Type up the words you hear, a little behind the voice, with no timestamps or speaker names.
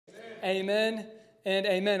Amen and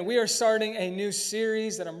amen. We are starting a new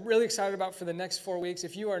series that I'm really excited about for the next 4 weeks.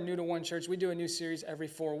 If you are new to One Church, we do a new series every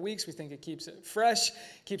 4 weeks. We think it keeps it fresh,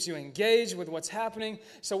 keeps you engaged with what's happening.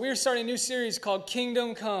 So we are starting a new series called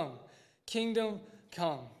Kingdom Come. Kingdom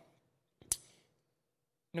Come.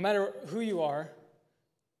 No matter who you are,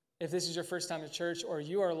 if this is your first time at church or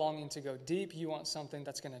you are longing to go deep, you want something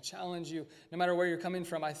that's going to challenge you, no matter where you're coming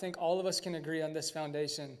from, I think all of us can agree on this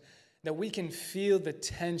foundation that we can feel the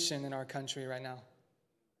tension in our country right now.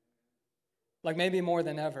 Like maybe more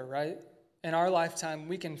than ever, right? In our lifetime,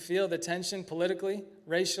 we can feel the tension politically,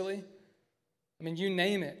 racially. I mean, you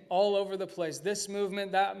name it, all over the place. This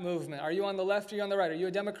movement, that movement. Are you on the left or are you on the right? Are you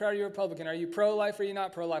a Democrat or are you a Republican? Are you pro-life or are you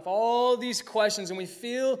not pro-life? All these questions, and we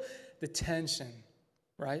feel the tension,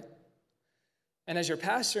 right? And as your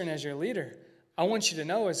pastor and as your leader, I want you to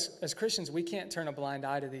know as Christians, we can't turn a blind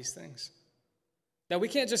eye to these things. That we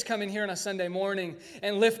can't just come in here on a Sunday morning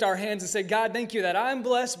and lift our hands and say, God, thank you that I'm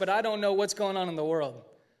blessed, but I don't know what's going on in the world.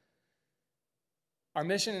 Our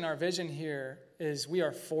mission and our vision here is we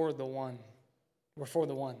are for the one. We're for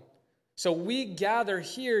the one. So we gather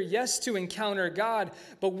here, yes, to encounter God,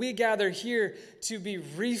 but we gather here to be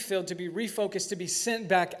refilled, to be refocused, to be sent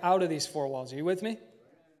back out of these four walls. Are you with me?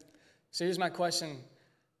 So here's my question.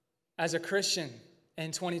 As a Christian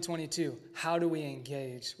in 2022, how do we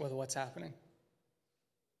engage with what's happening?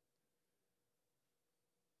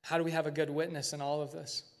 How do we have a good witness in all of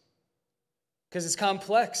this? Because it's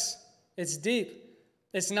complex. It's deep.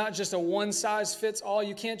 It's not just a one-size-fits-all.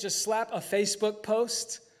 You can't just slap a Facebook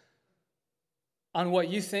post on what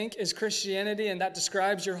you think is Christianity and that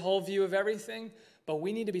describes your whole view of everything. But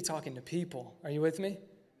we need to be talking to people. Are you with me?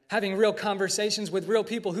 Having real conversations with real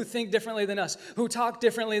people who think differently than us, who talk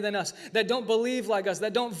differently than us, that don't believe like us,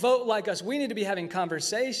 that don't vote like us. We need to be having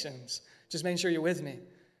conversations. Just making sure you're with me.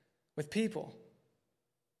 With people.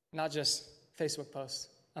 Not just Facebook posts.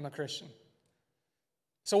 I'm a Christian.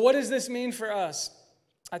 So what does this mean for us?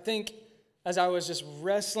 I think as I was just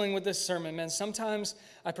wrestling with this sermon, man, sometimes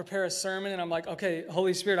I prepare a sermon and I'm like, okay,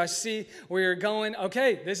 Holy Spirit, I see where you're going.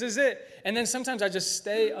 Okay, this is it. And then sometimes I just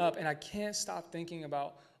stay up and I can't stop thinking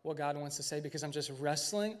about what God wants to say because I'm just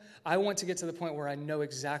wrestling. I want to get to the point where I know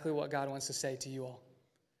exactly what God wants to say to you all.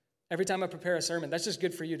 Every time I prepare a sermon, that's just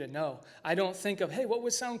good for you to know. I don't think of, hey, what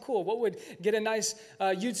would sound cool? What would get a nice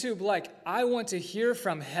YouTube like? I want to hear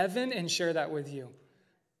from heaven and share that with you.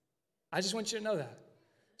 I just want you to know that.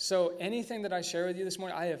 So anything that I share with you this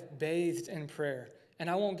morning, I have bathed in prayer. And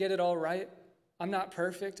I won't get it all right. I'm not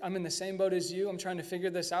perfect. I'm in the same boat as you. I'm trying to figure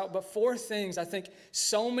this out. But 4 things I think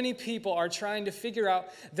so many people are trying to figure out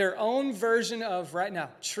their own version of right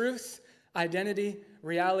now. Truth, identity,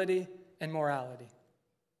 reality, and morality.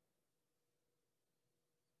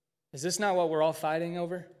 Is this not what we're all fighting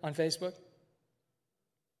over on Facebook?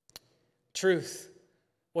 Truth.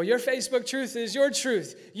 Well, your Facebook truth is your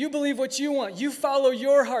truth. You believe what you want. You follow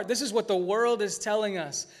your heart. This is what the world is telling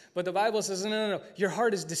us. But the Bible says, no. Your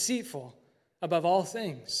heart is deceitful above all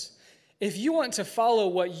things. If you want to follow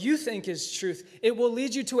what you think is truth, it will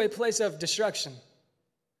lead you to a place of destruction.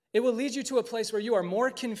 It will lead you to a place where you are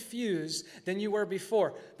more confused than you were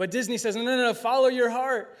before. But Disney says, no, follow your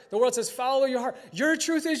heart. The world says, follow your heart. Your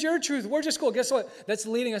truth is your truth. We're just cool. Guess what? That's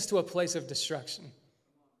leading us to a place of destruction.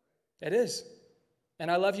 It is.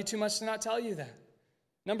 And I love you too much to not tell you that.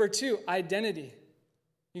 Number 2, identity.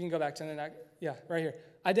 You can go back to the next. Yeah, right here.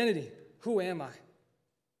 Identity. Who am I?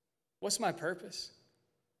 What's my purpose?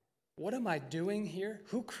 What am I doing here?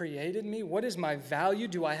 Who created me? What is my value?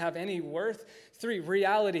 Do I have any worth? 3,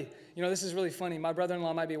 reality. You know, this is really funny. My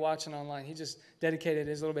brother-in-law might be watching online. He just dedicated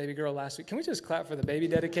his little baby girl last week. Can we just clap for the baby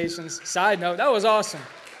dedications? Side note, that was awesome.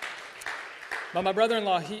 But my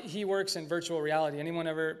brother-in-law, he works in virtual reality. Anyone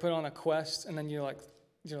ever put on a Quest and then you're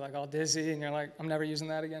like all dizzy and you're like, I'm never using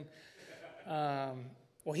that again?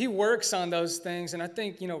 Well, he works on those things. And I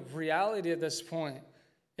think, reality at this point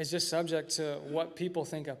is just subject to what people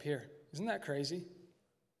think up here. Isn't that crazy?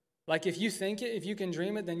 Like if you think it, if you can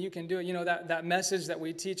dream it, then you can do it. That message that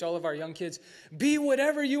we teach all of our young kids, be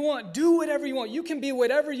whatever you want, do whatever you want. You can be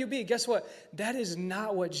whatever you be. Guess what? That is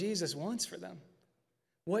not what Jesus wants for them.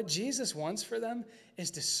 What Jesus wants for them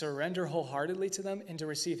is to surrender wholeheartedly to them and to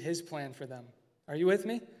receive his plan for them. Are you with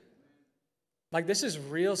me? Like this is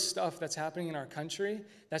real stuff that's happening in our country,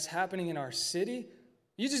 that's happening in our city.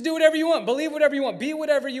 You just do whatever you want, believe whatever you want, be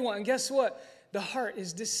whatever you want. And guess what? The heart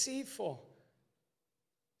is deceitful.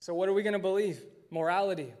 So what are we going to believe?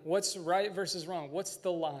 Morality. What's right versus wrong? What's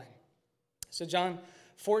the line? So John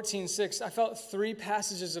 14:6, I felt 3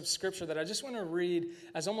 passages of scripture that I just want to read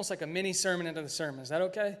as almost like a mini sermon into the sermon. Is that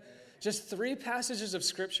okay? Just 3 passages of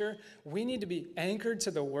Scripture. We need to be anchored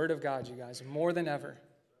to the Word of God, you guys, more than ever.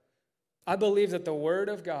 I believe that the Word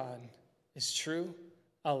of God is true,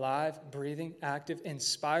 alive, breathing, active,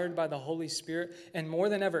 inspired by the Holy Spirit. And more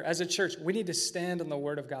than ever, as a church, we need to stand on the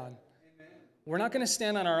Word of God. Amen. We're not going to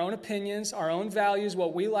stand on our own opinions, our own values,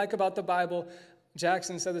 what we like about the Bible.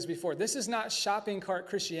 Jackson said this before. This is not shopping cart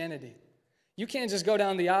Christianity. You can't just go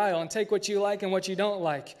down the aisle and take what you like and what you don't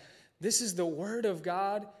like. This is the Word of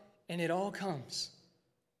God, and it all comes.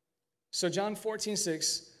 So John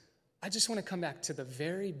 14:6, I just want to come back to the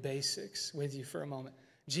very basics with you for a moment.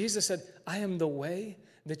 Jesus said, I am the way,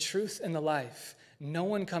 the truth, and the life. No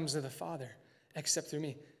one comes to the Father except through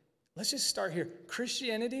me. Let's just start here.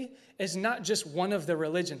 Christianity is not just one of the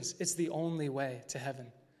religions. It's the only way to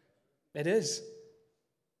heaven. It is.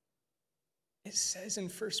 It says in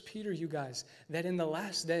 1 Peter, you guys, that in the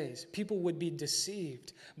last days, people would be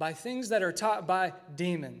deceived by things that are taught by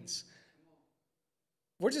demons.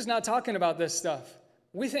 We're just not talking about this stuff.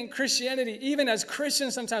 We think Christianity, even as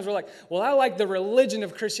Christians, sometimes we're like, well, I like the religion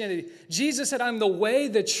of Christianity. Jesus said, I'm the way,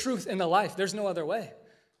 the truth, and the life. There's no other way.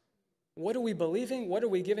 What are we believing? What are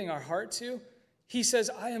we giving our heart to? He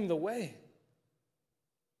says, I am the way.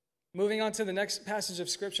 Moving on to the next passage of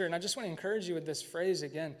Scripture, and I just want to encourage you with this phrase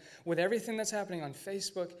again. With everything that's happening on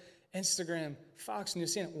Facebook, Instagram, Fox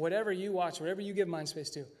News, CNN, whatever you watch, whatever you give mind space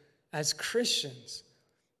to, as Christians,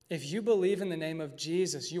 if you believe in the name of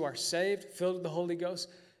Jesus, you are saved, filled with the Holy Ghost,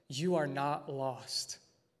 you are not lost.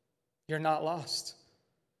 You're not lost.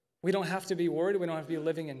 We don't have to be worried. We don't have to be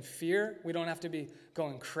living in fear. We don't have to be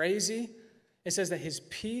going crazy. It says that his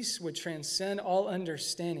peace would transcend all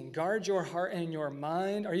understanding. Guard your heart and your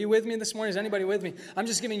mind. Are you with me this morning? Is anybody with me? I'm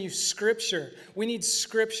just giving you Scripture. We need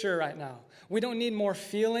Scripture right now. We don't need more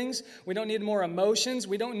feelings. We don't need more emotions.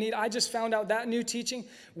 I just found out that new teaching.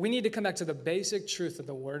 We need to come back to the basic truth of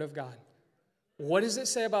the Word of God. What does it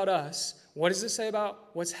say about us? What does it say about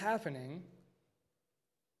what's happening?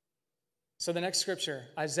 So the next scripture,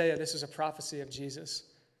 Isaiah, this is a prophecy of Jesus.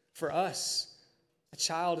 For us, a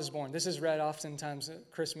child is born. This is read oftentimes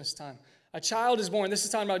at Christmas time. A child is born. This is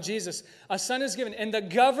talking about Jesus. A son is given. And the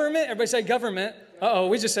government, everybody say government. Uh-oh,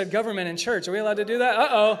 we just said government in church. Are we allowed to do that?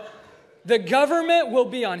 Uh-oh. The government will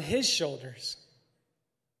be on his shoulders.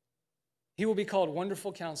 He will be called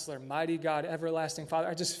Wonderful Counselor, Mighty God, Everlasting Father.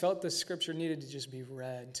 I just felt this scripture needed to just be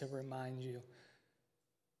read to remind you.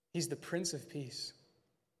 He's the Prince of Peace.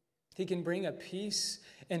 He can bring a peace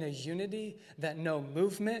and a unity that no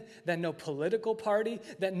movement, that no political party,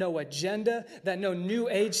 that no agenda, that no new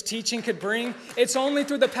age teaching could bring. It's only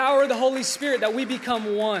through the power of the Holy Spirit that we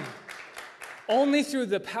become one. Only through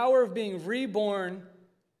the power of being reborn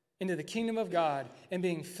into the kingdom of God and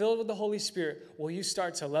being filled with the Holy Spirit will you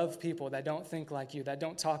start to love people that don't think like you, that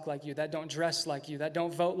don't talk like you, that don't dress like you, that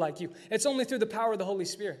don't vote like you. It's only through the power of the Holy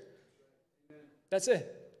Spirit. That's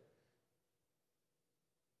it.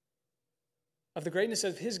 Of the greatness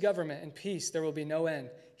of his government and peace, there will be no end.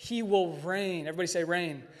 He will reign. Everybody say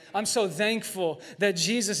reign. I'm so thankful that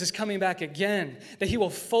Jesus is coming back again, that he will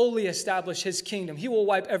fully establish his kingdom. He will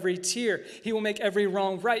wipe every tear. He will make every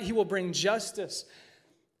wrong right. He will bring justice.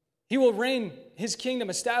 He will reign his kingdom,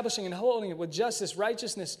 establishing and holding it with justice,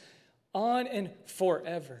 righteousness, on and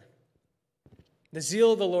forever. The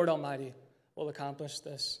zeal of the Lord Almighty will accomplish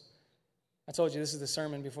this. I told you this is the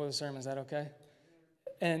sermon before the sermon. Is that okay?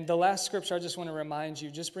 And the last scripture I just want to remind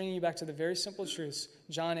you, just bringing you back to the very simple truths.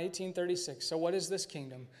 John 18:36. So what is this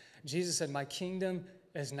kingdom? Jesus said, my kingdom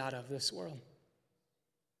is not of this world.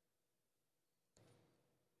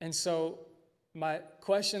 And so my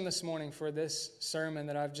question this morning for this sermon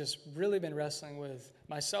that I've just really been wrestling with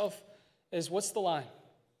myself is, what's the line?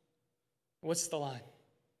 What's the line?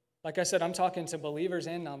 Like I said, I'm talking to believers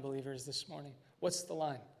and non-believers this morning. What's the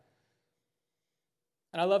line?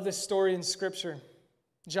 And I love this story in Scripture.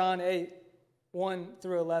 John 8, 1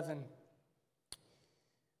 through 11.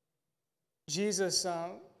 Jesus,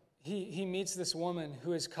 he meets this woman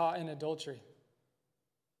who is caught in adultery.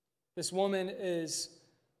 This woman is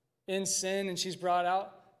in sin, and she's brought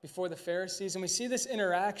out before the Pharisees. And we see this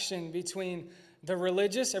interaction between the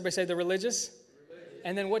religious, everybody say the religious,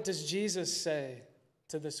 and then what does Jesus say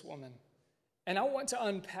to this woman? And I want to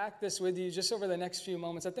unpack this with you just over the next few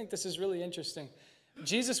moments. I think this is really interesting.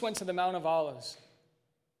 Jesus went to the Mount of Olives.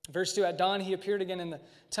 Verse 2, at dawn he appeared again in the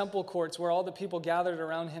temple courts where all the people gathered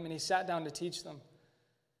around him, and he sat down to teach them.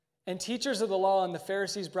 And teachers of the law and the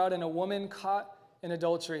Pharisees brought in a woman caught in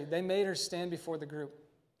adultery. They made her stand before the group.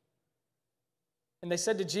 And they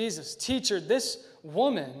said to Jesus, Teacher, this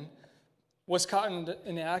woman was caught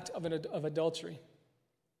in the act of adultery.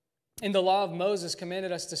 In the law of Moses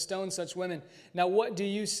commanded us to stone such women. Now what do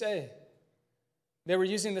you say? They were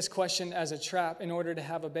using this question as a trap in order to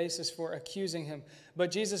have a basis for accusing him.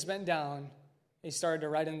 But Jesus bent down. He started to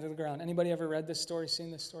write into the ground. Anybody ever read this story,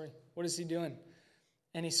 seen this story? What is he doing?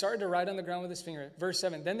 And he started to write on the ground with his finger. Verse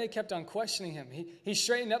 7, then they kept on questioning him. He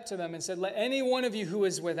straightened up to them and said, let any one of you who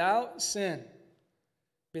is without sin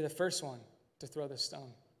be the first one to throw the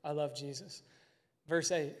stone. I love Jesus.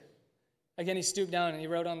 Verse 8, again he stooped down and he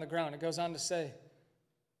wrote on the ground. It goes on to say,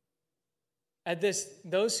 at this,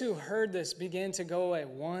 those who heard this began to go away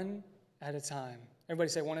one at a time. Everybody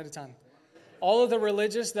say one at a time. All of the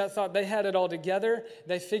religious that thought they had it all together,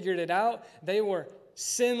 they figured it out. They were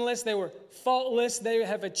sinless. They were faultless. They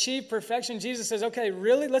have achieved perfection. Jesus says, okay,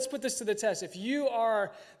 really? Let's put this to the test. If you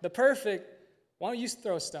are the perfect, why don't you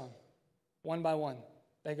throw a stone? One by one.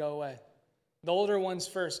 They go away. The older ones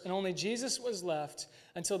first. And only Jesus was left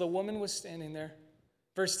until the woman was standing there.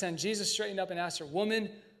 Verse 10, Jesus straightened up and asked her,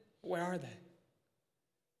 woman, where are they?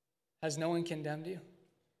 Has no one condemned you?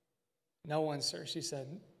 No one, sir, she said.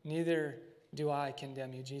 Neither do I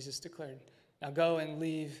condemn you, Jesus declared. Now go and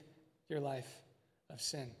leave your life of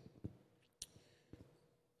sin.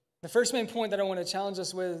 The first main point that I want to challenge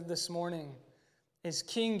us with this morning is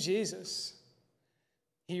King Jesus.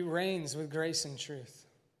 He reigns with grace and truth.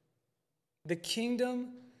 The kingdom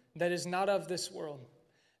that is not of this world,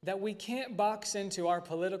 that we can't box into our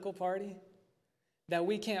political party, that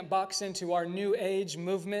we can't box into our new age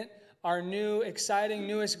movement, our new, exciting,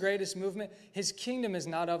 newest, greatest movement. His kingdom is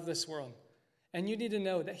not of this world. And you need to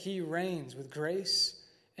know that he reigns with grace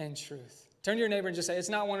and truth. Turn to your neighbor and just say, it's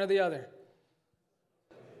not one or the other.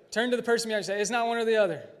 Turn to the person behind you and say, it's not one or the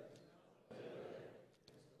other.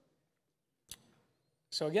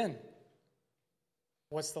 So again,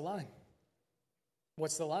 what's the line?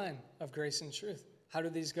 What's the line of grace and truth? How do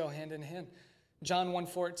these go hand in hand? John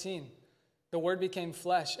 1:14. The Word became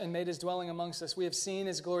flesh and made his dwelling amongst us. We have seen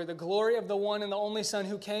his glory, the glory of the one and the only Son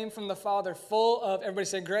who came from the Father, full of, everybody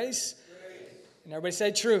say grace, and everybody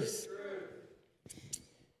say truth.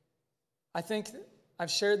 I think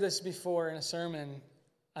I've shared this before in a sermon.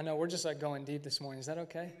 I know we're just like going deep this morning. Is that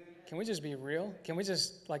okay? Can we just be real? Can we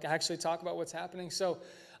just like actually talk about what's happening? So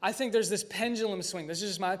I think there's this pendulum swing. This is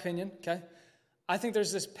just my opinion, okay? I think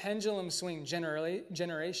there's this pendulum swing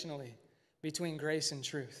generationally between grace and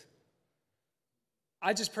truth.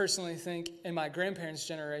 I just personally think in my grandparents'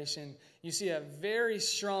 generation, you see a very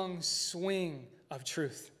strong swing of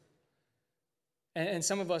truth. And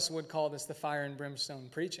some of us would call this the fire and brimstone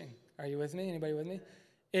preaching. Are you with me? Anybody with me?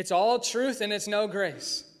 It's all truth and it's no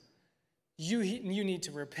grace. You need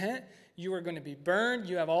to repent. You are going to be burned.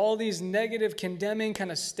 You have all these negative, condemning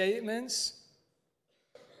kind of statements.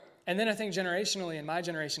 And then I think generationally, in my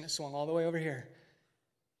generation, it swung all the way over here.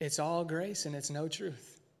 It's all grace and it's no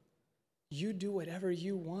truth. You do whatever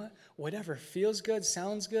you want, whatever feels good,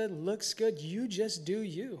 sounds good, looks good. You just do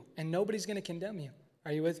you, and nobody's going to condemn you.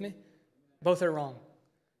 Are you with me? Both are wrong.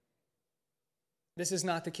 This is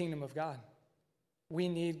not the kingdom of God. We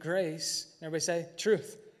need grace. Everybody say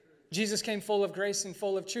truth. Jesus came full of grace and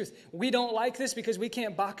full of truth. We don't like this because we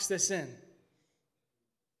can't box this in.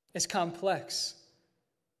 It's complex.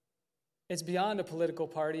 It's beyond a political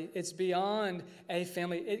party. It's beyond a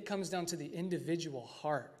family. It comes down to the individual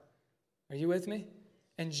heart. Are you with me?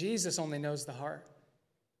 And Jesus only knows the heart.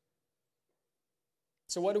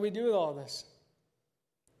 So what do we do with all this?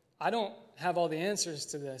 I don't have all the answers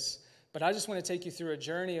to this, but I just want to take you through a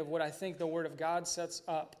journey of what I think the Word of God sets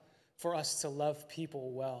up for us to love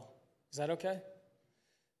people well. Is that okay?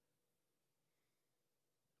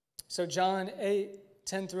 So John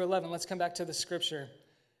 8:10-11, let's come back to the scripture.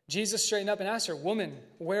 Jesus straightened up and asked her, woman,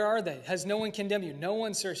 where are they? Has no one condemned you? No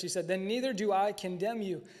one, sir. She said, then neither do I condemn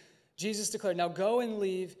you. Jesus declared, now go and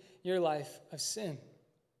leave your life of sin.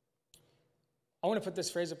 I want to put this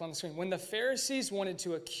phrase up on the screen. When the Pharisees wanted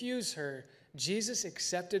to accuse her, Jesus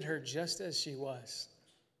accepted her just as she was.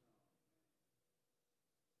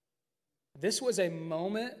 This was a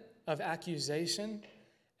moment of accusation,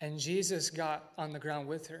 and Jesus got on the ground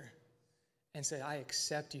with her and said, I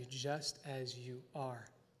accept you just as you are.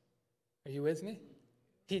 Are you with me?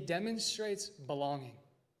 He demonstrates belonging.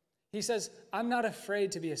 He says, I'm not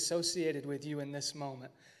afraid to be associated with you in this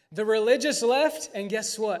moment. The religious left, and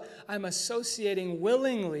guess what? I'm associating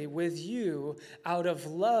willingly with you out of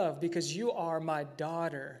love because you are my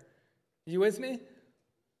daughter. You with me?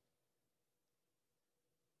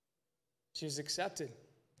 She was accepted.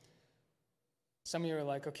 Some of you are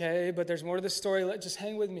like, okay, but there's more to the story. Just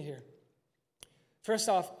hang with me here. First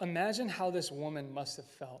off, imagine how this woman must have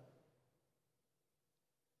felt.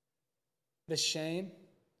 The shame,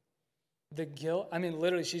 the guilt. I mean,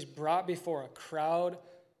 literally, she's brought before a crowd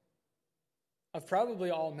of probably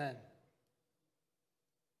all men.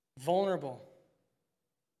 Vulnerable.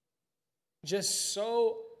 Just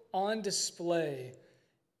so on display.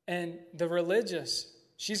 And the religious,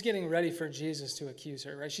 she's getting ready for Jesus to accuse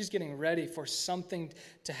her, right? She's getting ready for something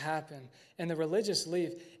to happen. And the religious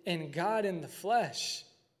leave. And God in the flesh,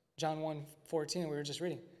 John 1:14, we were just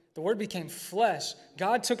reading. The Word became flesh.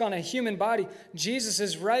 God took on a human body. Jesus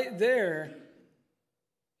is right there.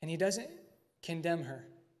 And he doesn't condemn her.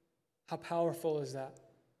 How powerful is that?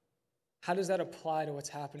 How does that apply to what's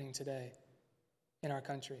happening today in our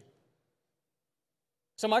country?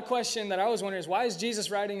 So my question that I was wondering is, why is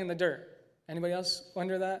Jesus riding in the dirt? Anybody else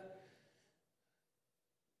wonder that?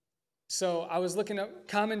 So I was looking up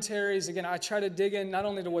commentaries. Again, I try to dig in not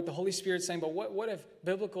only to what the Holy Spirit's saying, but what have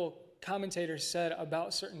biblical commentators said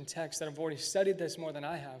about certain texts that have already studied this more than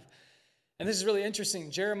I have. And this is really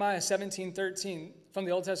interesting. Jeremiah 17:13 from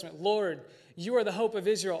the Old Testament. Lord, you are the hope of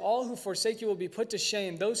Israel. All who forsake you will be put to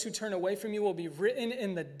shame. Those who turn away from you will be written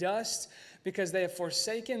in the dust because they have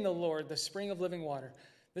forsaken the Lord, the spring of living water.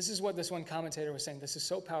 This is what this one commentator was saying. This is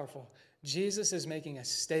so powerful. Jesus is making a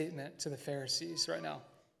statement to the Pharisees right now.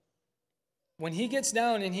 When he gets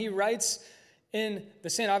down and he writes in the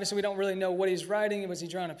sand, obviously we don't really know what he's writing. Was he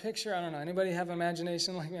drawing a picture? I don't know. Anybody have an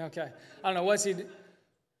imagination like me? Okay. I don't know. What's he...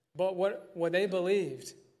 But what they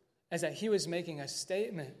believed is that he was making a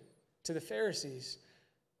statement to the Pharisees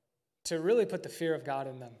to really put the fear of God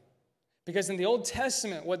in them. Because in the Old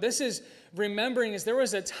Testament, what this is remembering is there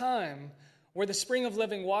was a time where the spring of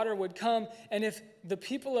living water would come, and if the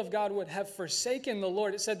people of God would have forsaken the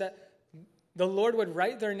Lord, it said that the Lord would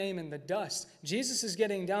write their name in the dust. Jesus is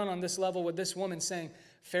getting down on this level with this woman saying,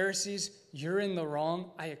 Pharisees, you're in the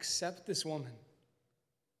wrong. I accept this woman.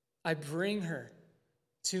 I bring her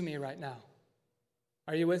to me right now.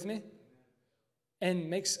 Are you with me? And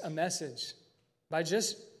makes a message by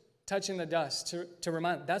just touching the dust to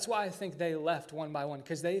remind them. That's why I think they left one by one,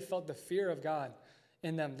 because they felt the fear of God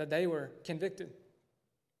in them, that they were convicted.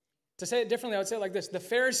 To say it differently, I would say it like this. The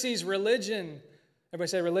Pharisees' religion, everybody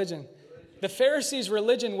say religion. The Pharisees'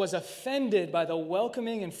 religion was offended by the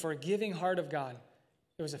welcoming and forgiving heart of God.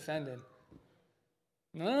 It was offended.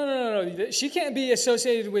 No. She can't be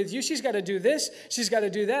associated with you. She's got to do this. She's got to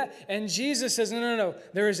do that. And Jesus says, no.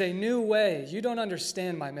 There is a new way. You don't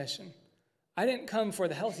understand my mission. I didn't come for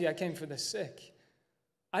the healthy. I came for the sick.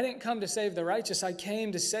 I didn't come to save the righteous. I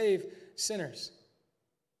came to save sinners.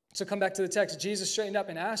 So come back to the text. Jesus straightened up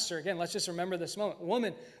and asked her, again, let's just remember this moment.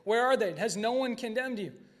 Woman, where are they? Has no one condemned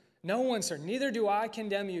you? No one, sir. Neither do I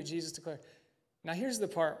condemn you, Jesus declared. Now here's the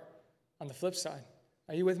part on the flip side.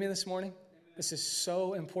 Are you with me this morning? This is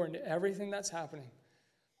so important to everything that's happening.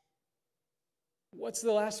 What's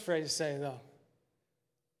the last phrase say, though?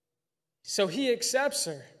 So he accepts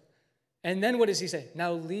her. And then what does he say?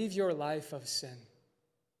 Now leave your life of sin.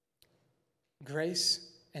 Grace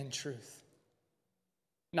and truth.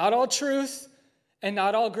 Not all truth and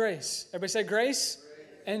not all grace. Everybody say grace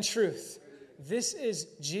and truth. This is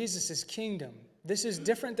Jesus' kingdom. This is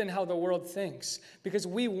different than how the world thinks, because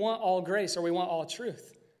we want all grace or we want all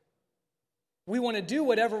truth. We want to do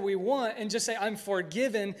whatever we want and just say, I'm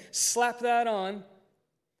forgiven, slap that on.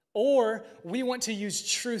 Or we want to use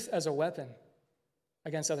truth as a weapon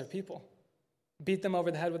against other people. Beat them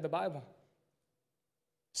over the head with the Bible.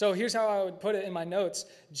 So here's how I would put it in my notes.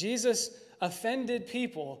 Jesus offended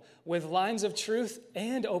people with lines of truth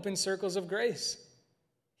and open circles of grace.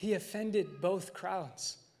 He offended both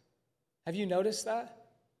crowds. Have you noticed that?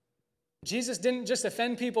 Jesus didn't just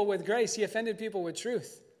offend people with grace, he offended people with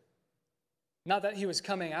truth. Not that he was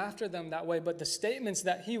coming after them that way, but the statements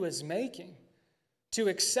that he was making. To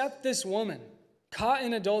accept this woman caught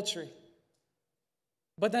in adultery,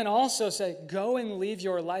 but then also say, go and leave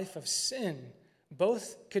your life of sin.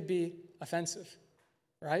 Both could be offensive,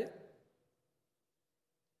 right?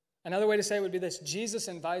 Another way to say it would be this. Jesus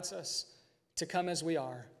invites us to come as we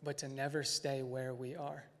are, but to never stay where we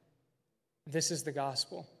are. This is the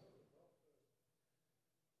gospel.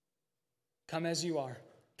 Come as you are.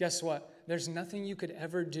 Guess what? There's nothing you could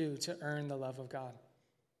ever do to earn the love of God.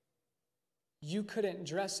 You couldn't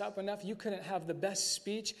dress up enough. You couldn't have the best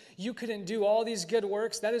speech. You couldn't do all these good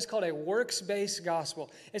works. That is called a works-based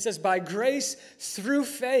gospel. It says, by grace through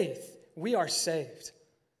faith, we are saved.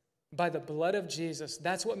 By the blood of Jesus.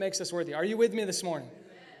 That's what makes us worthy. Are you with me this morning?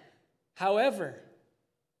 Amen. However,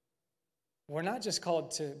 we're not just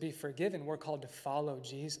called to be forgiven. We're called to follow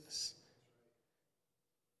Jesus.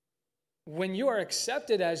 When you are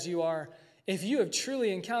accepted as you are, if you have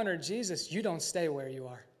truly encountered Jesus, you don't stay where you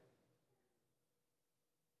are.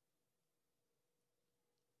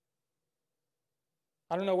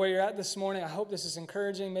 I don't know where you're at this morning. I hope this is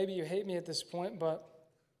encouraging. Maybe you hate me at this point, but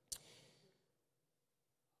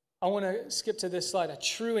I want to skip to this slide. A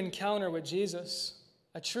true encounter with Jesus,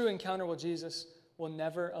 will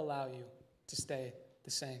never allow you to stay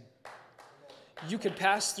the same. You could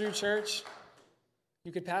pass through church.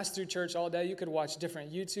 You could pass through church all day. You could watch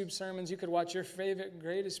different YouTube sermons. You could watch your favorite,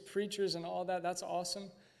 greatest preachers and all that. That's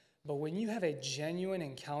awesome. But when you have a genuine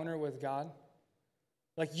encounter with God,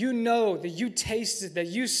 like you know that you tasted, that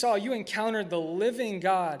you saw, you encountered the living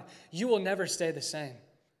God, you will never stay the same.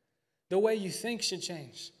 The way you think should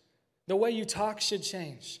change. The way you talk should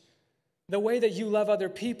change. The way that you love other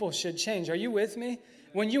people should change. Are you with me?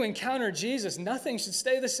 When you encounter Jesus, nothing should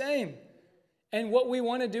stay the same. And what we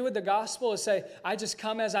want to do with the gospel is say, I just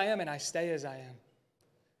come as I am and I stay as I am.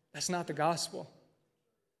 That's not the gospel.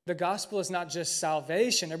 The gospel is not just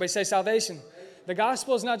salvation. Everybody say salvation. The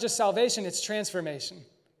gospel is not just salvation, it's transformation.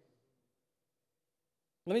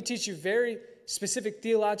 Let me teach you very specific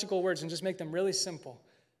theological words and just make them really simple.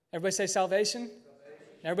 Everybody say salvation.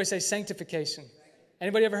 Everybody say sanctification.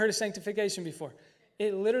 Anybody ever heard of sanctification before?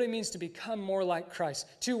 It literally means to become more like Christ.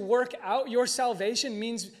 To work out your salvation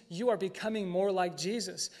means you are becoming more like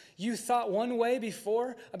Jesus. You thought one way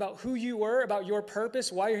before about who you were, about your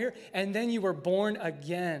purpose, why you're here, and then you were born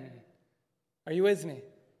again. Are you with me?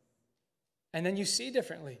 And then you see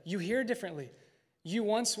differently. You hear differently. You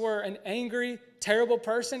once were an angry, terrible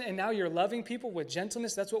person, and now you're loving people with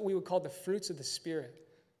gentleness. That's what we would call the fruits of the Spirit.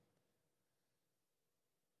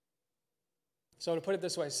 So to put it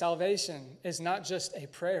this way, salvation is not just a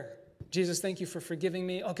prayer. Jesus, thank you for forgiving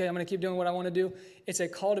me. Okay, I'm going to keep doing what I want to do. It's a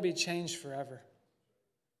call to be changed forever.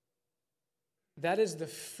 That is the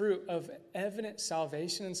fruit of evident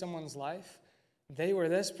salvation in someone's life. They were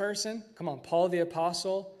this person. Come on, Paul the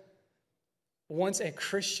Apostle, once a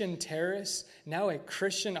Christian terrorist, now a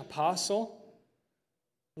Christian apostle.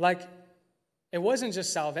 Like, it wasn't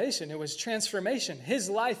just salvation, it was transformation. His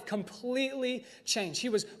life completely changed. He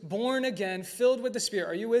was born again, filled with the Spirit.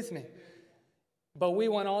 Are you with me? But we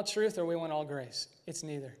want all truth or we want all grace. It's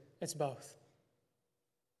neither. It's both.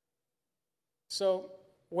 So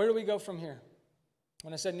where do we go from here?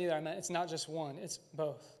 When I said neither, I meant it's not just one, it's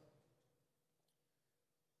both.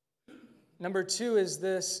 Number two is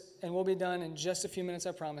this, and we'll be done in just a few minutes,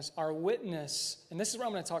 I promise. Our witness, and this is where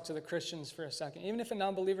I'm going to talk to the Christians for a second. Even if a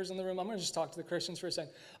non-believer's in the room, I'm going to just talk to the Christians for a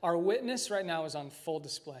second. Our witness right now is on full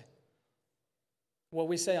display. What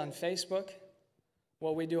we say on Facebook,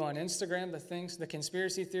 what we do on Instagram, the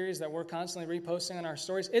conspiracy theories that we're constantly reposting on our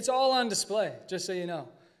stories, it's all on display, just so you know.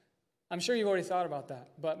 I'm sure you've already thought about that,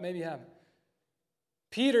 but maybe you haven't.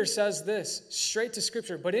 Peter says this, straight to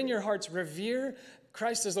Scripture, but in your hearts revere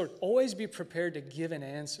Christ as Lord. Always be prepared to give an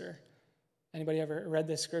answer. Anybody ever read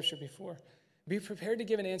this scripture before? Be prepared to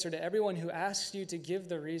give an answer to everyone who asks you to give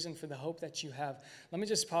the reason for the hope that you have. Let me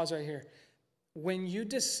just pause right here. When you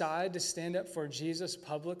decide to stand up for Jesus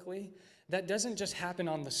publicly, that doesn't just happen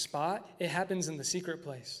on the spot. It happens in the secret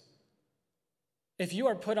place. If you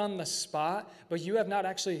are put on the spot, but you have not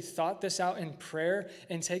actually thought this out in prayer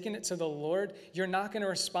and taken it to the Lord, you're not going to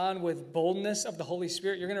respond with boldness of the Holy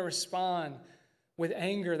Spirit. You're going to respond with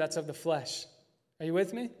anger that's of the flesh. Are you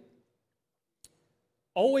with me?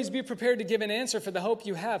 Always be prepared to give an answer for the hope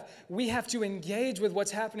you have. We have to engage with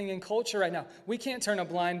what's happening in culture right now. We can't turn a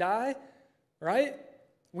blind eye, right?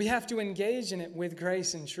 We have to engage in it with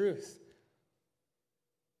grace and truth.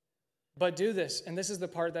 But do this, and this is the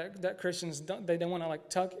part that Christians don't want to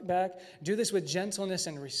tuck back. Do this with gentleness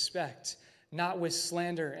and respect, not with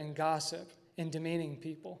slander and gossip and demeaning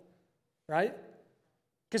people, right?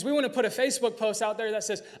 Because we want to put a Facebook post out there that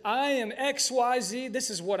says, I am XYZ, this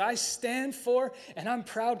is what I stand for, and I'm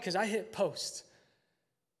proud because I hit post.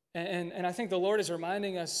 And I think the Lord is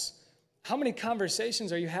reminding us, how many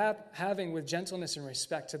conversations are you having with gentleness and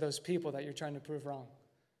respect to those people that you're trying to prove wrong?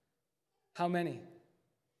 How many?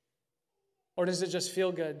 Or does it just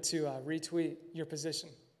feel good to retweet your position?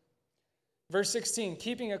 Verse 16,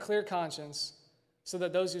 keeping a clear conscience so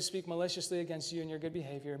that those who speak maliciously against you and your good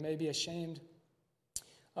behavior may be ashamed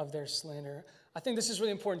of their slander. I think this is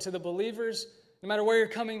really important to the believers. No matter where you're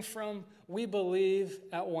coming from, we believe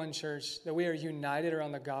at One Church that we are united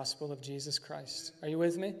around the gospel of Jesus Christ. Are you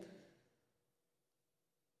with me?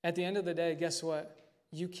 At the end of the day, guess what?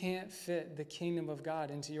 You can't fit the kingdom of God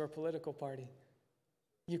into your political party.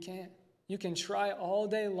 You can't. You can try all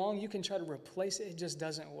day long. You can try to replace it. It just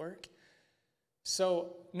doesn't work.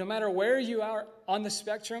 So no matter where you are on the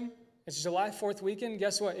spectrum, it's July 4th weekend.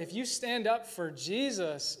 Guess what? If you stand up for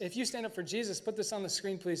Jesus, put this on the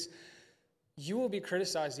screen, please. You will be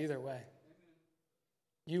criticized either way.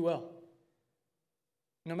 You will.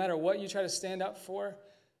 no matter what you try to stand up for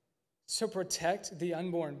to protect the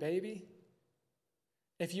unborn baby,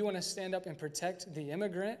 if you want to stand up and protect the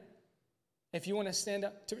immigrant, if you want to stand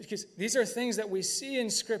up, because these are things that we see in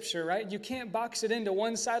Scripture, right? You can't box it into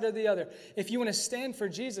one side or the other. If you want to stand for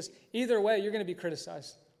Jesus, either way, you're going to be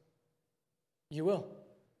criticized. You will.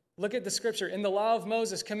 Look at the Scripture. In the law of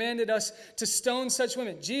Moses, commanded us to stone such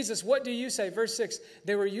women. Jesus, what do you say? Verse 6,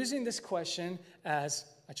 they were using this question as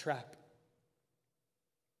a trap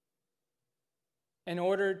in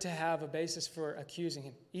order to have a basis for accusing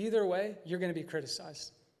him. Either way, you're going to be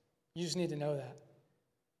criticized. You just need to know that.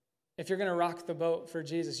 If you're going to rock the boat for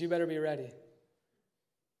Jesus, you better be ready.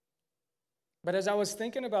 But as I was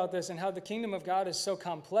thinking about this and how the kingdom of God is so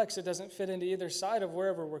complex, it doesn't fit into either side of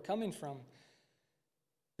wherever we're coming from.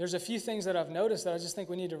 There's a few things that I've noticed that I just think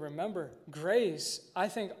we need to remember. Grace, I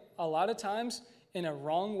think a lot of times in a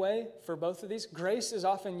wrong way for both of these, grace is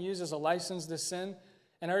often used as a license to sin.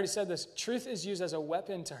 And I already said this, truth is used as a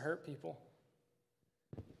weapon to hurt people.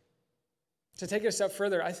 To take it a step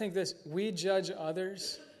further, I think this, we judge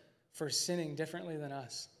others for sinning differently than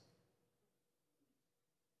us.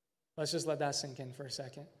 Let's just let that sink in for a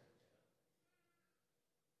second.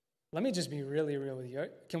 Let me just be really real with you.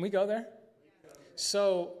 Can we go there?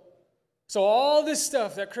 So all this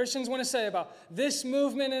stuff that Christians want to say about this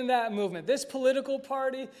movement and that movement, this political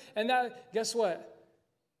party and that, guess what?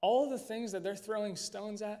 All the things that they're throwing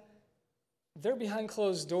stones at, they're behind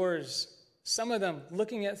closed doors. Some of them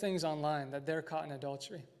looking at things online that they're caught in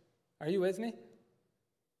adultery. Are you with me?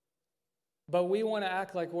 But we want to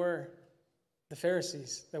act like we're the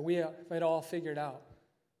Pharisees, that we have it all figured out.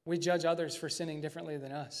 We judge others for sinning differently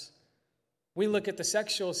than us. We look at the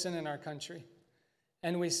sexual sin in our country,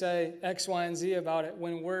 and we say X, Y, and Z about it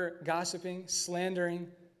when we're gossiping, slandering,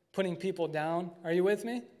 putting people down. Are you with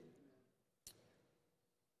me?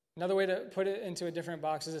 Another way to put it into a different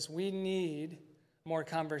box is this. We need more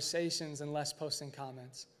conversations and less posting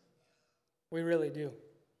comments. We really do.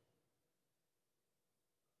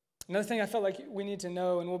 Another thing I felt like we need to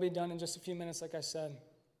know, and we'll be done in just a few minutes, like I said.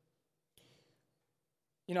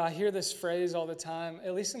 You know, I hear this phrase all the time,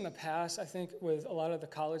 at least in the past, I think with a lot of the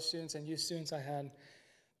college students and youth students I had.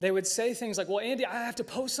 They would say things like, well, Andy, I have to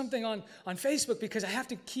post something on Facebook because I have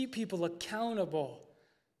to keep people accountable.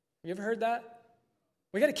 Have you ever heard that?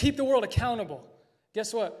 We got to keep the world accountable.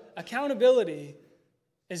 Guess what? Accountability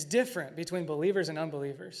is different between believers and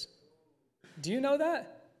unbelievers. Do you know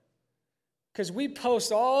that? Because we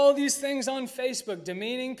post all these things on Facebook,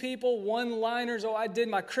 demeaning people, one-liners, oh, I did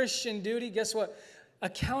my Christian duty. Guess what?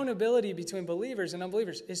 Accountability between believers and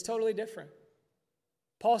unbelievers is totally different.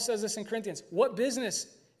 Paul says this in Corinthians. What business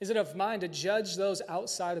is it of mine to judge those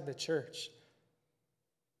outside of the church?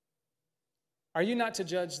 Are you not to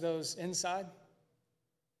judge those inside?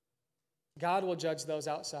 God will judge those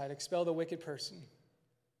outside. Expel the wicked person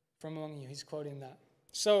from among you. He's quoting that.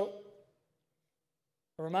 So,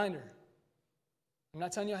 a reminder. I'm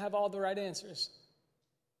not telling you I have all the right answers,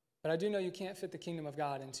 but I do know you can't fit the kingdom of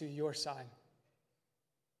God into your side.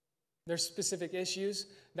 There's specific issues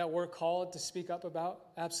that we're called to speak up about,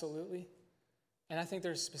 absolutely. And I think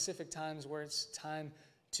there's specific times where it's time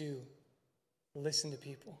to listen to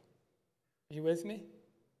people. Are you with me?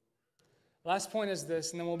 Last point is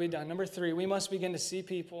this, and then we'll be done. Number 3, we must begin to see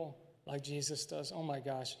people like Jesus does. Oh my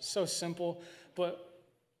gosh, so simple, but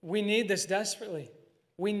we need this desperately.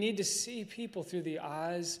 We need to see people through the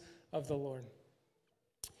eyes of the Lord.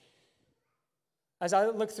 As I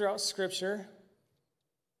look throughout Scripture,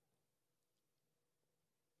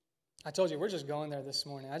 I told you, we're just going there this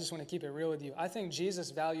morning. I just want to keep it real with you. I think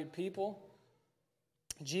Jesus valued people.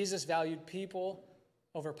 Jesus valued people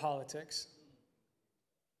over politics.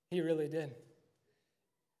 He really did.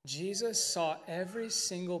 Jesus saw every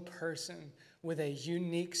single person with a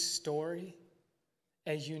unique story,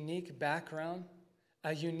 a unique background,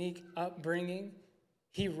 a unique upbringing.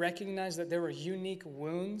 He recognized that there were unique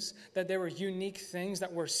wounds, that there were unique things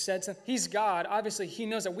that were said to him. He's God. Obviously, he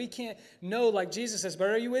knows that we can't know like Jesus is, but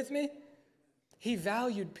are you with me? He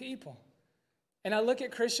valued people. And I look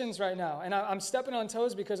at Christians right now, and I'm stepping on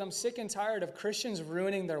toes because I'm sick and tired of Christians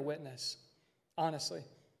ruining their witness, honestly.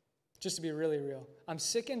 Just to be really real. I'm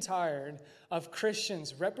sick and tired of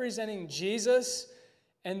Christians representing Jesus,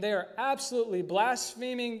 and they are absolutely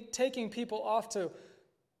blaspheming, taking people off to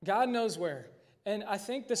God knows where. And I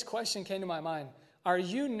think this question came to my mind. Are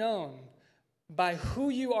you known by who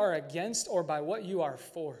you are against or by what you are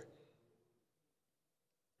for?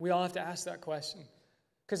 We all have to ask that question.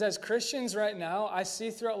 Because as Christians right now, I see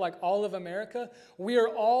throughout like all of America, we are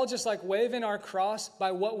all just like waving our cross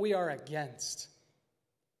by what we are against.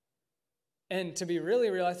 And to be really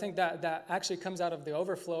real, I think that actually comes out of the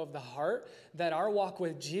overflow of the heart, that our walk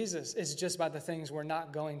with Jesus is just by the things we're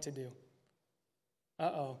not going to do.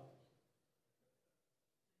 Uh-oh.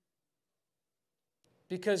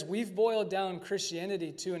 Because we've boiled down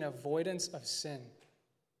Christianity to an avoidance of sin.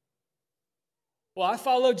 Well, I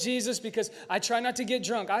follow Jesus because I try not to get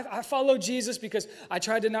drunk. I follow Jesus because I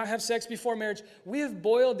tried to not have sex before marriage. We have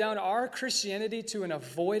boiled down our Christianity to an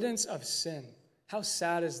avoidance of sin. How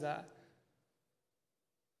sad is that?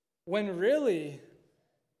 When really,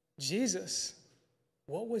 Jesus,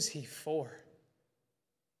 what was he for?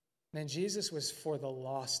 Man, Jesus was for the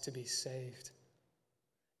lost to be saved.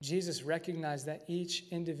 Jesus recognized that each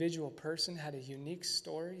individual person had a unique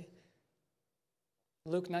story.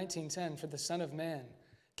 Luke 19:10, for the Son of Man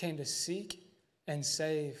came to seek and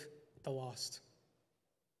save the lost.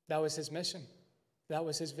 That was his mission. That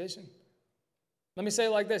was his vision. Let me say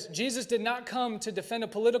it like this. Jesus did not come to defend a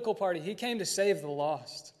political party. He came to save the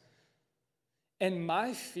lost. And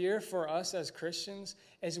my fear for us as Christians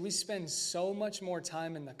is we spend so much more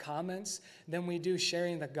time in the comments than we do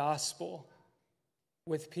sharing the gospel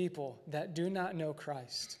with people that do not know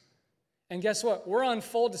Christ. And guess what? We're on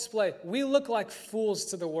full display. We look like fools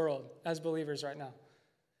to the world as believers right now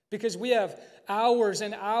because we have hours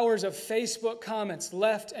and hours of Facebook comments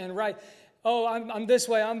left and right. Oh, I'm this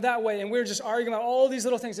way, I'm that way. And we're just arguing about all these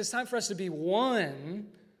little things. It's time for us to be one,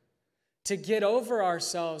 to get over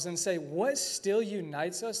ourselves and say, what still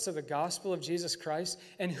unites us to the gospel of Jesus Christ,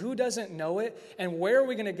 and who doesn't know it, and where are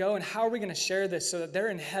we going to go, and how are we going to share this so that they're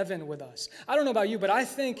in heaven with us? I don't know about you, but I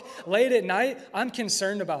think late at night, I'm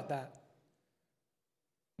concerned about that.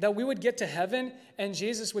 That we would get to heaven, and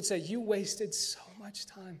Jesus would say, you wasted so much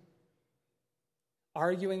time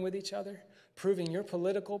arguing with each other, proving your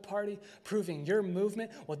political party, proving your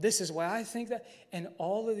movement. Well, this is why I think that. And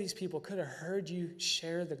all of these people could have heard you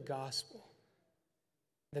share the gospel.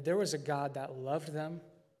 That there was a God that loved them,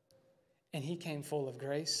 and he came full of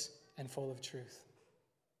grace and full of truth.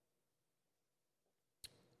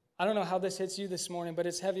 I don't know how this hits you this morning, but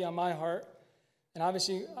it's heavy on my heart. And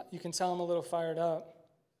obviously, you can tell I'm a little fired up.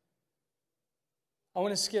 I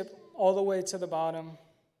want to skip all the way to the bottom.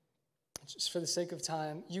 Just for the sake of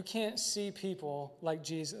time, you can't see people like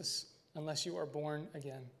Jesus unless you are born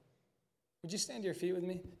again. Would you stand to your feet with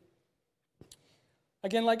me?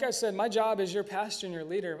 Again, like I said, my job as your pastor and your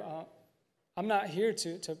leader, I'm not here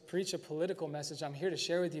to preach a political message. I'm here to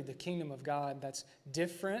share with you the kingdom of God that's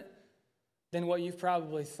different than what you've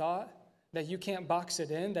probably thought, that you can't box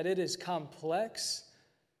it in, that it is complex.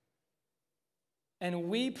 And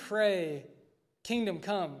we pray, kingdom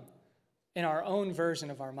come, in our own version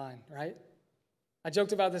of our mind, right? I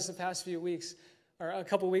joked about this the past few weeks, or a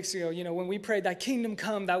couple weeks ago, when we prayed, thy kingdom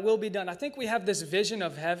come, thy will be done. I think we have this vision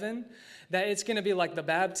of heaven that it's going to be like the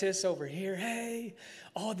Baptists over here. Hey,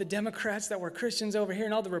 all the Democrats that were Christians over here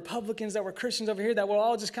and all the Republicans that were Christians over here, that will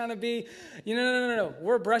all just kind of be, no.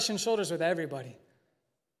 We're brushing shoulders with everybody.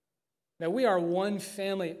 That we are one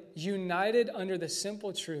family, united under the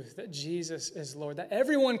simple truth that Jesus is Lord. That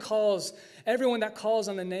everyone that calls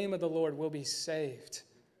on the name of the Lord will be saved.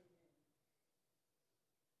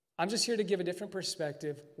 I'm just here to give a different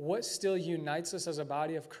perspective. What still unites us as a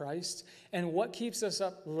body of Christ, and what keeps us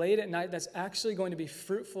up late at night that's actually going to be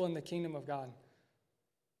fruitful in the kingdom of God.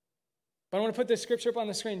 But I want to put this scripture up on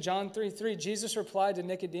the screen. John 3:3. Jesus replied to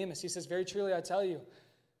Nicodemus. He says, very truly I tell you,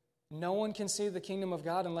 no one can see the kingdom of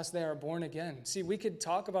God unless they are born again. See, we could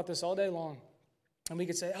talk about this all day long. And we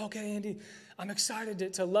could say, okay, Andy, I'm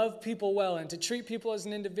excited to love people well and to treat people as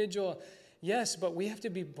an individual. Yes, but we have to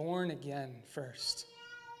be born again first.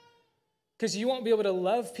 Because you won't be able to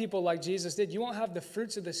love people like Jesus did. You won't have the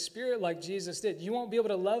fruits of the Spirit like Jesus did. You won't be able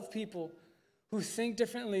to love people who think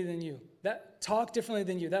differently than you, that talk differently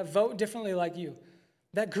than you, that vote differently like you,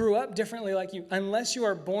 that grew up differently like you, unless you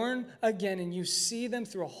are born again and you see them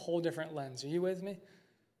through a whole different lens. Are you with me?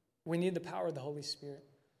 We need the power of the Holy Spirit.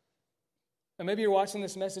 And maybe you're watching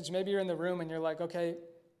this message, maybe you're in the room and you're like, okay,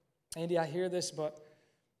 Andy, I hear this, but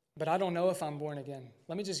I don't know if I'm born again.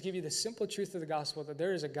 Let me just give you the simple truth of the gospel, that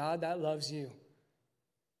there is a God that loves you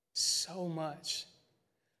so much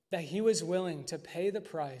that he was willing to pay the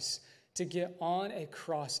price to get on a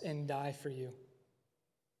cross and die for you.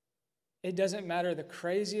 It doesn't matter the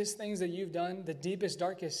craziest things that you've done, the deepest,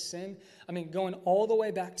 darkest sin. I mean, going all the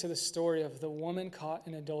way back to the story of the woman caught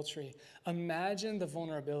in adultery. Imagine the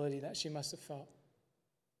vulnerability that she must have felt.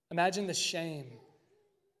 Imagine the shame.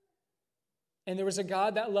 And there was a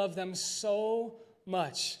God that loved them so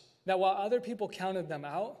much that while other people counted them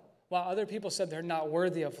out, while other people said they're not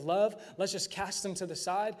worthy of love, let's just cast them to the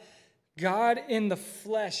side, God in the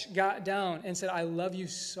flesh got down and said, I love you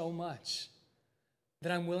so much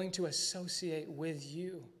that I'm willing to associate with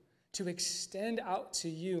you, to extend out to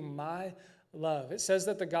you my love. It says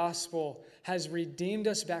that the gospel has redeemed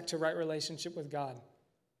us back to right relationship with God.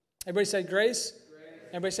 Everybody say grace.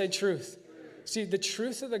 Everybody say truth. See, the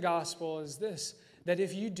truth of the gospel is this, that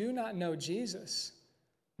if you do not know Jesus,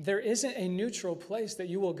 there isn't a neutral place that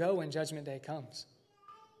you will go when judgment day comes.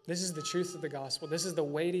 This is the truth of the gospel. This is the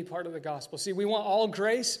weighty part of the gospel. See, we want all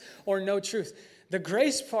grace or no truth. The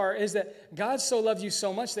grace part is that God so loved you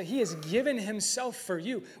so much that he has given himself for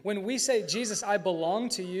you. When we say, Jesus, I belong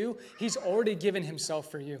to you, he's already given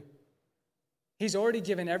himself for you. He's already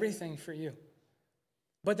given everything for you.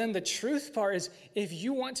 But then the truth part is, if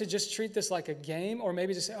you want to just treat this like a game, or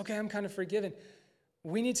maybe just say, okay, I'm kind of forgiven,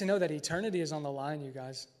 we need to know that eternity is on the line, you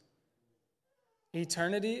guys.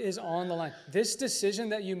 Eternity is on the line. This decision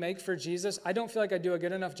that you make for Jesus, I don't feel like I do a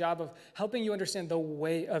good enough job of helping you understand the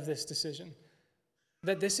weight of this decision.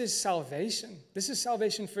 That this is salvation. This is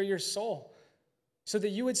salvation for your soul. So that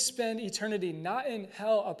you would spend eternity not in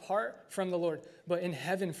hell apart from the Lord, but in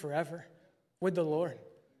heaven forever with the Lord.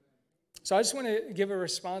 So I just want to give a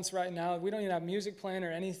response right now. We don't even have music playing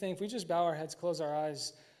or anything. If we just bow our heads, close our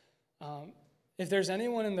eyes. If there's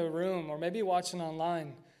anyone in the room or maybe watching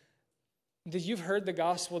online that you've heard the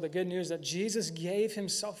gospel, the good news that Jesus gave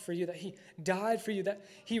himself for you, that he died for you, that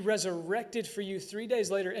he resurrected for you 3 days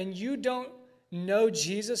later, and you don't know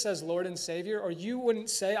Jesus as Lord and Savior, or you wouldn't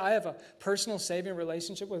say, I have a personal saving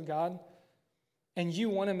relationship with God, and you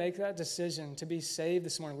want to make that decision to be saved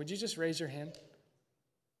this morning, would you just raise your hand?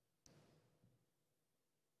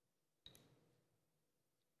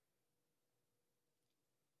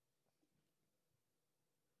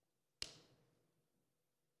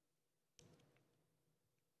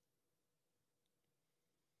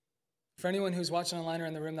 For anyone who's watching online or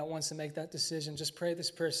in the room that wants to make that decision, just pray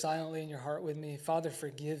this prayer silently in your heart with me. Father,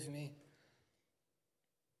 forgive me,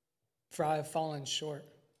 for I have fallen short.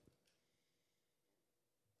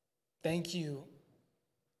 Thank you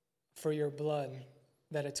for your blood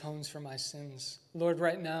that atones for my sins. Lord,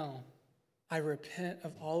 right now, I repent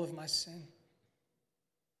of all of my sin.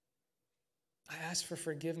 I ask for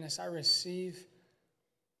forgiveness. I receive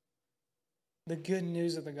the good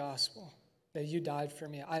news of the gospel, that you died for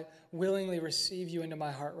me. I willingly receive you into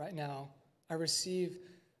my heart right now. I receive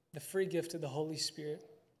the free gift of the Holy Spirit.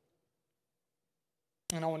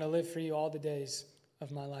 And I want to live for you all the days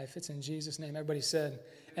of my life. It's in Jesus' name. Everybody said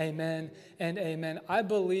amen and amen. I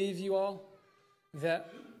believe, you all,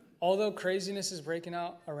 that although craziness is breaking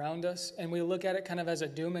out around us and we look at it kind of as a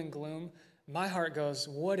doom and gloom, my heart goes,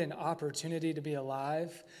 what an opportunity to be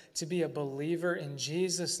alive, to be a believer in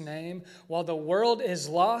Jesus' name. While the world is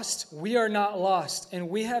lost, we are not lost, and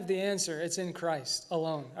we have the answer. It's in Christ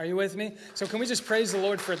alone. Are you with me? So can we just praise the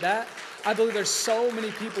Lord for that? I believe there's so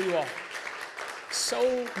many people, you all.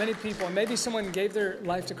 So many people. And maybe someone gave their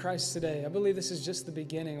life to Christ today. I believe this is just the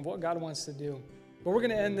beginning of what God wants to do. But we're going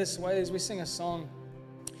to end this way as we sing a song.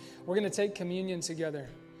 We're going to take communion together.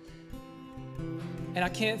 And I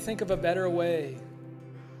can't think of a better way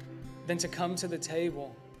than to come to the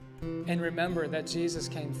table and remember that Jesus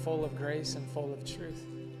came full of grace and full of truth.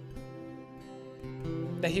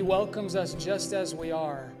 That he welcomes us just as we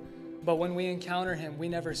are, but when we encounter him, we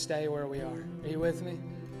never stay where we are. Are you with me?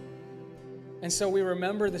 And so we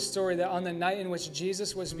remember the story that on the night in which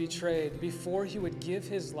Jesus was betrayed, before he would give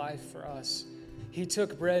his life for us, he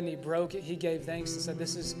took bread and he broke it. He gave thanks and said,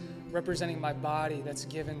 this is representing my body that's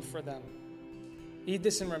given for them. Eat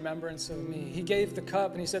this in remembrance of me. He gave the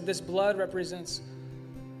cup and he said, this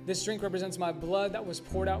drink represents my blood that was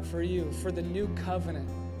poured out for you, for the new covenant,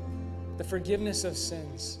 the forgiveness of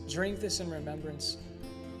sins. Drink this in remembrance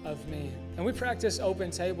of me. And we practice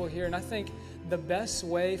open table here, and I think the best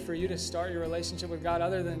way for you to start your relationship with God,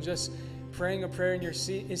 other than just praying a prayer in your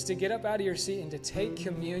seat, is to get up out of your seat and to take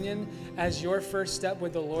communion as your first step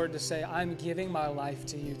with the Lord, to say, I'm giving my life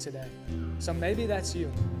to you today. So maybe that's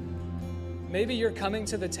you. Maybe you're coming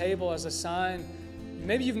to the table as a sign.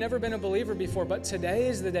 Maybe you've never been a believer before, but today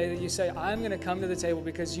is the day that you say, I'm going to come to the table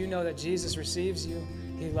because you know that Jesus receives you,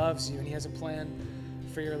 he loves you, and he has a plan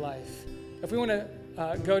for your life. If we want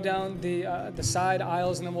to go down the side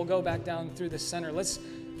aisles, and then we'll go back down through the center, let's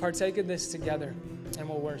partake of this together, and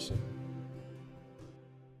we'll worship.